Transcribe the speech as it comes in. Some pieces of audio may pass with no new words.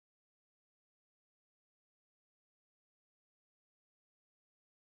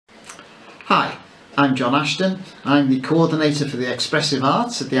Hi, I'm John Ashton. I'm the coordinator for the expressive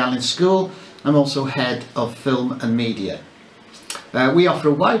arts at the Alun School. I'm also head of film and media. We offer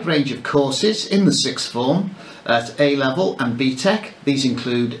a wide range of courses in the sixth form at A level and BTEC. These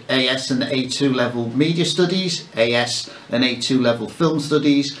include AS and A2 level media studies, AS and A2 level film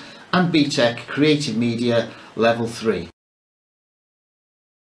studies, and BTEC creative media level 3.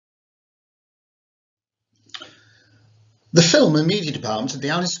 The Film and Media Department at the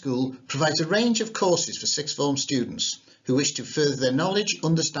Alun School provides a range of courses for sixth form students who wish to further their knowledge,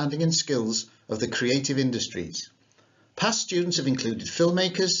 understanding and skills of the creative industries. Past students have included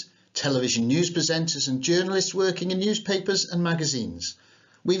filmmakers, television news presenters and journalists working in newspapers and magazines.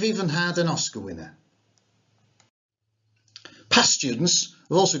 We've even had an Oscar winner. Past students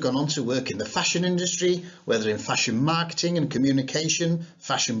have also gone on to work in the fashion industry, whether in fashion marketing and communication,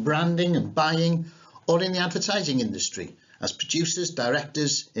 fashion branding and buying, or in the advertising industry as producers,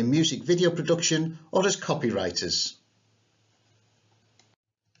 directors, in music video production or as copywriters.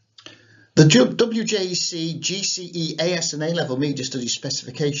 The WJEC GCE AS and A-level media studies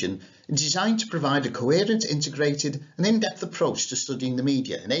specification is designed to provide a coherent, integrated and in-depth approach to studying the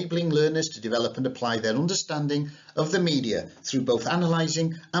media, enabling learners to develop and apply their understanding of the media through both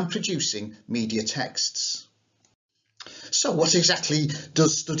analysing and producing media texts. So what exactly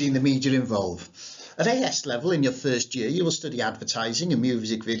does studying the media involve? At AS level in your first year you will study advertising and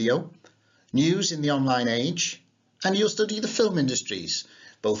music video, news in the online age, and you'll study the film industries,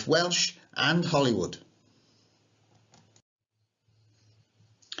 both Welsh and Hollywood.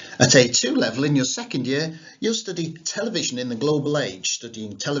 At A2 level in your second year you'll study television in the global age,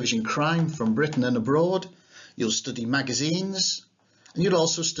 studying television crime from Britain and abroad. You'll study magazines and you'll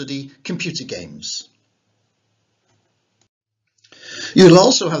also study computer games. You'll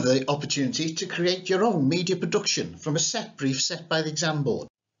also have the opportunity to create your own media production from a set brief set by the exam board.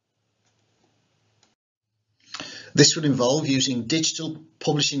 This would involve using digital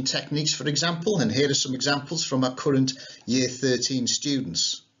publishing techniques, for example, and here are some examples from our current Year 13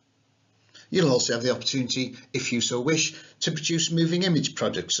 students. You'll also have the opportunity, if you so wish, to produce moving image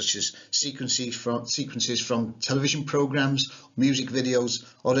projects such as sequences from television programmes, music videos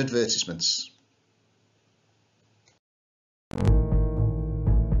or advertisements.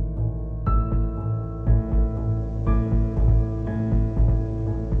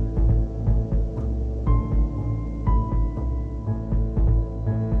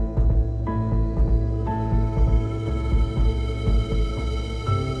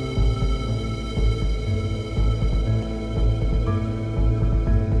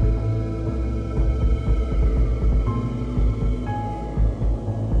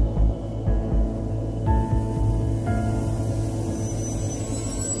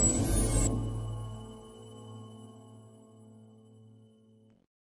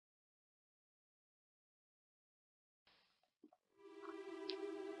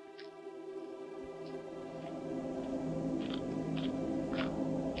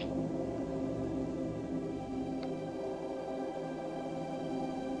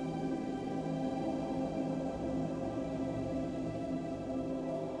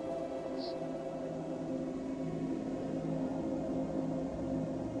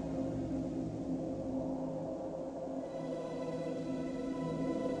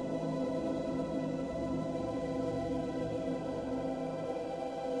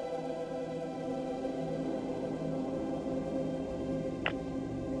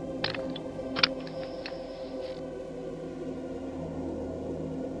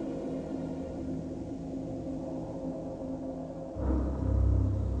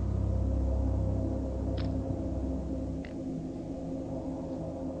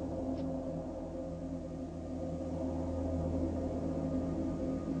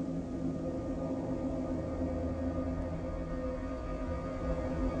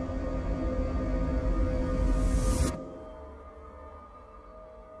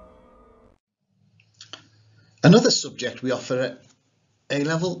 Another subject we offer at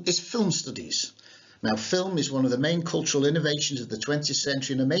A-level is film studies. Now, film is one of the main cultural innovations of the 20th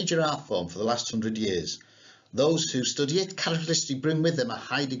century and a major art form for the last 100 years. Those who study it characteristically bring with them a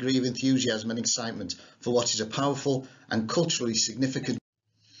high degree of enthusiasm and excitement for what is a powerful and culturally significant.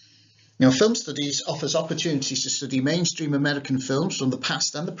 Now, film studies offers opportunities to study mainstream American films from the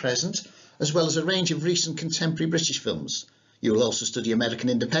past and the present, as well as a range of recent contemporary British films. You will also study American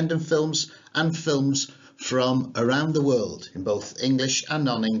independent films and films from around the world in both English and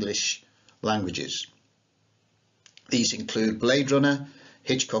non-English languages. These include Blade Runner,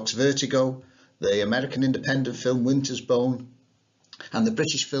 Hitchcock's Vertigo, the American independent film Winter's Bone, and the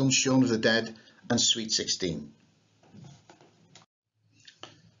British films Shaun of the Dead and Sweet 16.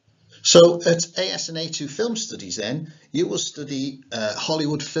 So at AS and A2 Film Studies then, you will study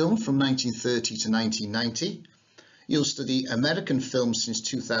Hollywood film from 1930 to 1990. You'll study American film since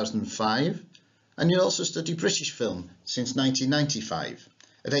 2005, and you'll also study British film since 1995.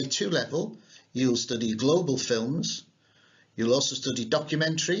 At A2 level, you'll study global films. You'll also study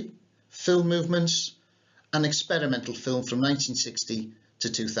documentary, film movements, and experimental film from 1960 to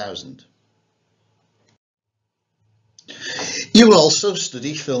 2000. You will also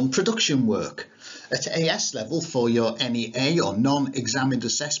study film production work. At AS level, for your NEA or non-examined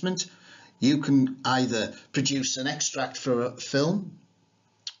assessment, you can either produce an extract for a film,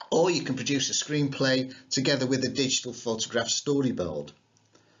 or you can produce a screenplay together with a digital photograph storyboard.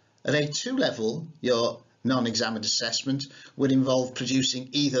 At A2 level, your non-examined assessment would involve producing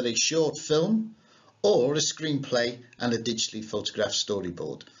either a short film or a screenplay and a digitally photographed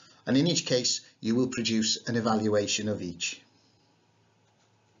storyboard. And in each case, you will produce an evaluation of each.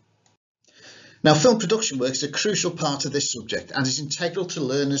 Now, film production work is a crucial part of this subject and is integral to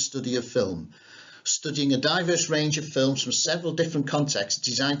learners' study of film. Studying a diverse range of films from several different contexts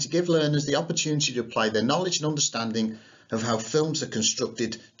designed to give learners the opportunity to apply their knowledge and understanding of how films are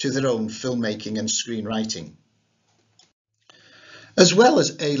constructed to their own filmmaking and screenwriting. As well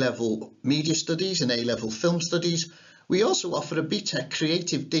as A-level media studies and A-level film studies, we also offer a BTEC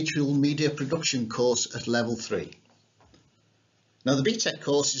Creative Digital Media Production course at Level 3. Now, the BTEC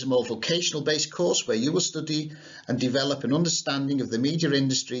course is a more vocational based course where you will study and develop an understanding of the media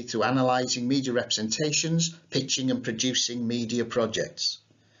industry through analysing media representations, pitching and producing media projects.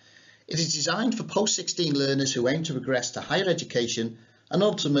 It is designed for post-16 learners who aim to progress to higher education and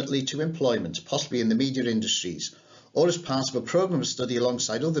ultimately to employment, possibly in the media industries, or as part of a programme of study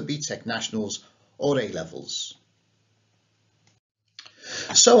alongside other BTEC Nationals or A-levels.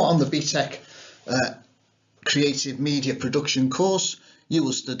 So on the BTEC Creative Media Production course, you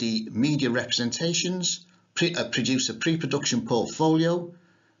will study media representations, produce a pre-production portfolio,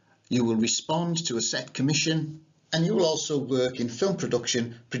 you will respond to a set commission, and you will also work in film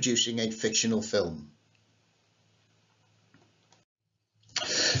production, producing a fictional film.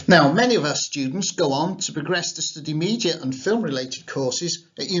 Now, many of our students go on to progress to study media and film related courses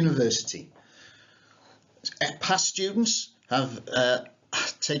at university. Past students have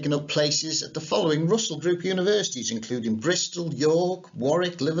taken up places at the following Russell Group universities, including Bristol, York,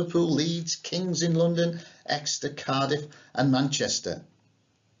 Warwick, Liverpool, Leeds, King's in London, Exeter, Cardiff and Manchester.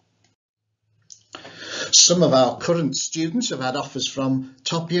 Some of our current students have had offers from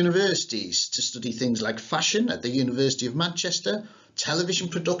top universities to study things like fashion at the University of Manchester, television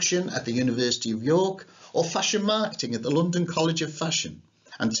production at the University of York, or fashion marketing at the London College of Fashion,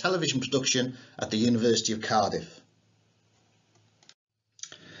 and television production at the University of Cardiff.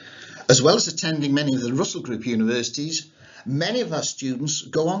 As well as attending many of the Russell Group universities, many of our students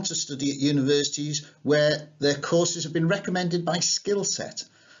go on to study at universities where their courses have been recommended by Skillset.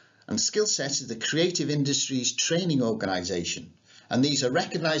 And Skillset is the creative industries training organisation. And these are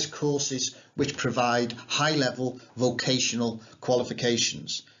recognised courses which provide high-level vocational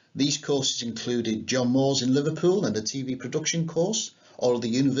qualifications. These courses included John Moores in Liverpool and a TV production course, or the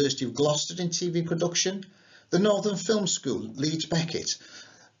University of Gloucester in TV production, the Northern Film School, Leeds Beckett,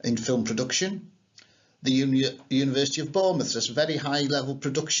 in film production. The University of Bournemouth has very high level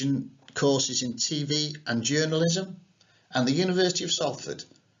production courses in TV and journalism, and the University of Salford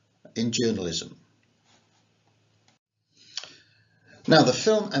in journalism. Now, the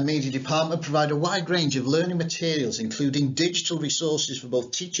Film and Media Department provide a wide range of learning materials, including digital resources for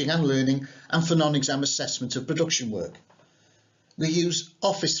both teaching and learning and for non-exam assessment of production work. We use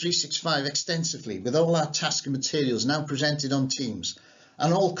Office 365 extensively, with all our task and materials now presented on Teams,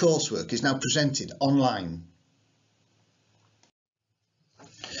 and all coursework is now presented online.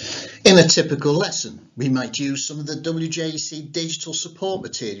 In a typical lesson, we might use some of the WJEC digital support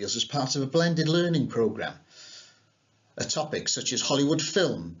materials as part of a blended learning programme. A topic such as Hollywood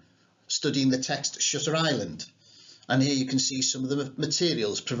film, studying the text Shutter Island. And here you can see some of the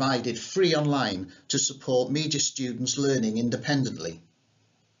materials provided free online to support media students learning independently.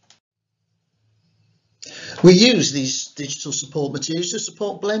 We use these digital support materials to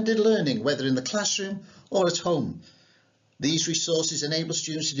support blended learning, whether in the classroom or at home. These resources enable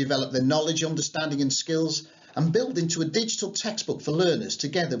students to develop their knowledge, understanding and skills and build into a digital textbook for learners,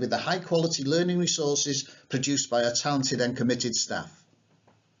 together with the high quality learning resources produced by our talented and committed staff.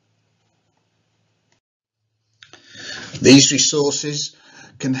 These resources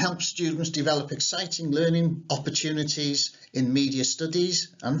can help students develop exciting learning opportunities in media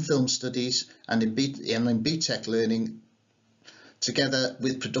studies and film studies and in BTEC learning, together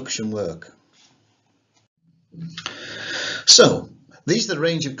with production work. So, These are the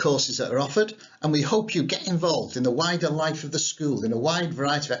range of courses that are offered, and we hope you get involved in the wider life of the school in a wide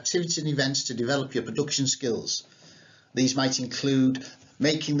variety of activities and events to develop your production skills. These might include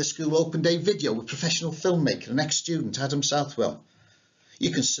making the school open day video with professional filmmaker and ex-student Adam Southwell.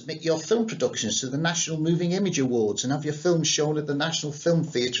 You can submit your film productions to the National Moving Image Awards and have your film shown at the National Film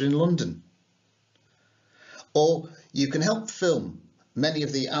Theatre in London. Or you can help film many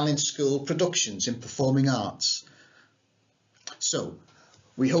of the Alun School productions in performing arts. So,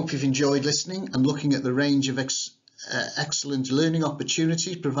 we hope you've enjoyed listening and looking at the range of excellent learning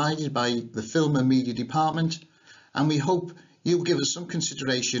opportunities provided by the Film and Media Department, and we hope you'll give us some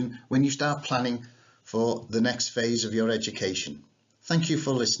consideration when you start planning for the next phase of your education. Thank you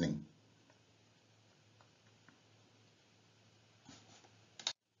for listening.